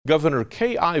Governor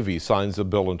Ivey signs a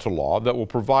bill into law that will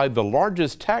provide the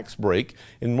largest tax break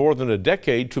in more than a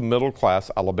decade to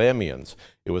middle-class Alabamians.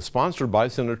 It was sponsored by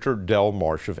Senator Del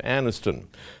Marsh of Anniston.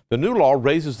 The new law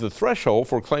raises the threshold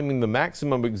for claiming the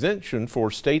maximum exemption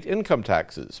for state income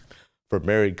taxes. For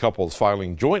married couples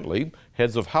filing jointly,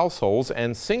 heads of households,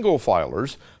 and single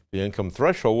filers, the income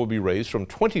threshold will be raised from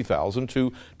 $20,000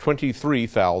 to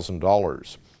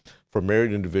 $23,000. For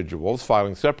married individuals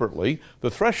filing separately,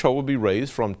 the threshold will be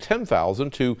raised from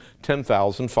 $10,000 to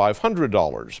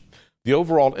 $10,500. The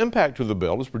overall impact of the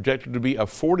bill is projected to be a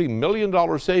 $40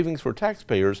 million savings for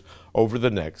taxpayers over the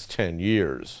next 10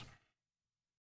 years.